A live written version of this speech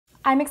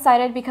I'm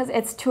excited because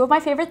it's two of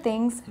my favorite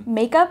things,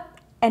 makeup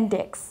and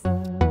dicks.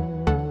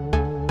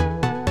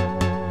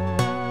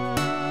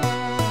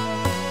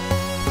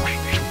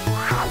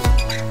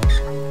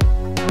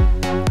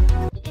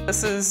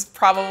 This is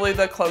probably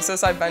the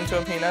closest I've been to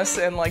a penis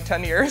in like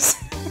 10 years.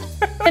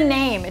 The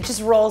name, it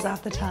just rolls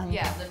off the tongue.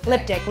 Yeah,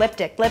 Lipdick,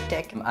 Lipdick,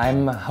 Lipdick.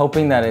 I'm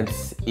hoping that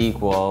it's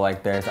equal,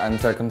 like there's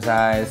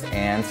uncircumcised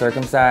and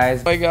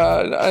circumcised. Oh my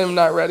god, I'm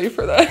not ready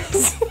for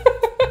this.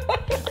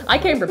 I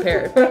came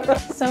prepared.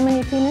 So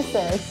many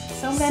penises.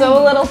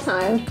 So little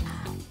time.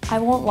 I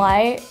won't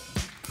lie,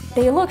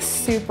 they look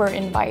super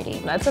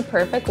inviting. That's a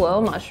perfect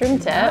little mushroom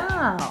tip.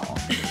 Wow.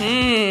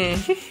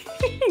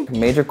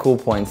 Major cool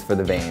points for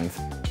the veins.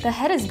 The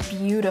head is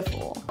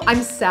beautiful.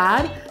 I'm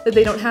sad that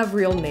they don't have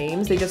real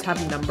names, they just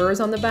have numbers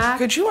on the back.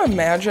 Could you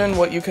imagine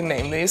what you can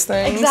name these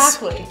things?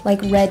 Exactly. Like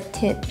red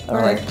tit.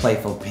 Or like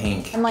playful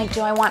pink. I'm like,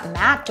 do I want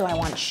matte? Do I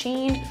want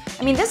sheen?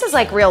 I mean, this is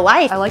like real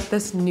life. I like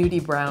this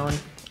nudie brown.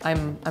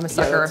 I'm a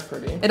sucker. Yeah, that's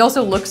pretty. It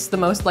also looks the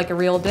most like a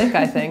real dick,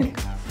 I think.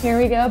 Here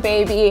we go,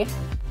 baby.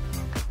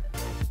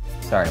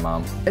 Sorry,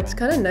 Mom. It's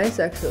kind of nice,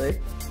 actually.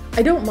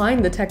 I don't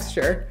mind the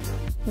texture.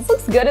 This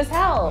looks good as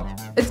hell.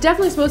 It's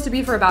definitely supposed to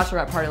be for a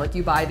bachelorette party. Like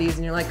you buy these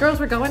and you're like, girls,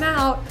 we're going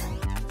out.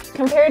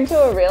 Compared to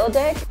a real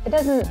dick, it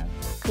doesn't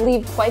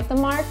leave quite the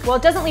mark. Well,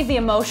 it doesn't leave the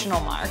emotional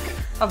mark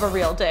of a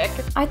real dick.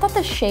 I thought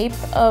the shape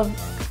of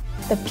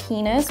the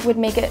penis would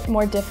make it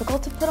more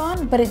difficult to put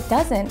on, but it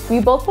doesn't. We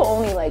both put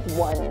only like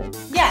one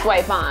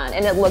swipe on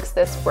and it looks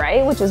this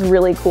bright, which is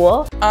really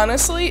cool.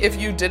 Honestly, if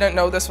you didn't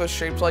know this was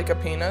shaped like a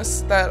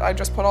penis that I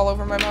just put all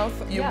over my mouth,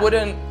 you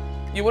wouldn't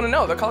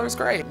know. The color's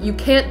great. You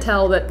can't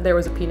tell that there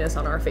was a penis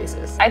on our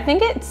faces. I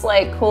think it's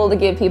like cool to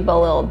give people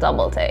a little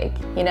double take,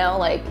 you know?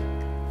 Like,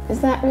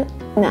 is that real?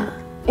 Nah.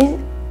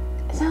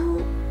 Is that a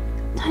little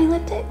tiny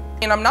lip dick?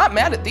 And I'm not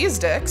mad at these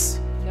dicks.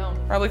 No.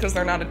 Probably because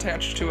they're not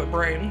attached to a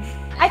brain.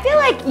 I feel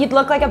like you'd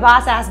look like a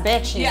boss-ass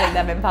bitch using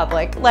them in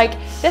public. Like,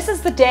 this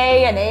is the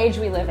day and age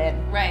we live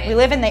in. Right. We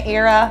live in the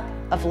era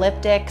of lip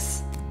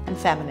dicks and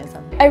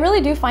feminism. I really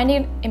do find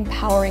it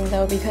empowering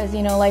though, because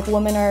you know, like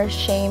women are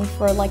shamed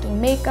for liking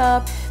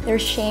makeup, they're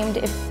shamed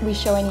if we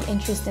show any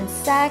interest in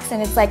sex,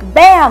 and it's like,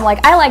 bam,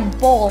 like I like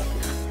both.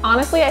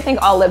 Honestly, I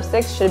think all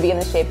lipsticks should be in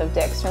the shape of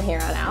dicks from here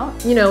on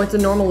out. You know, it's a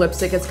normal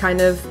lipstick. It's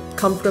kind of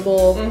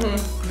comfortable,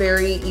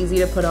 very easy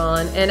to put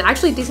on, and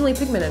actually decently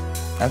pigmented.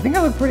 I think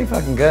I look pretty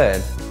fucking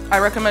good. I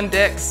recommend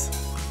dicks.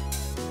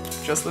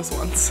 Just this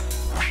once.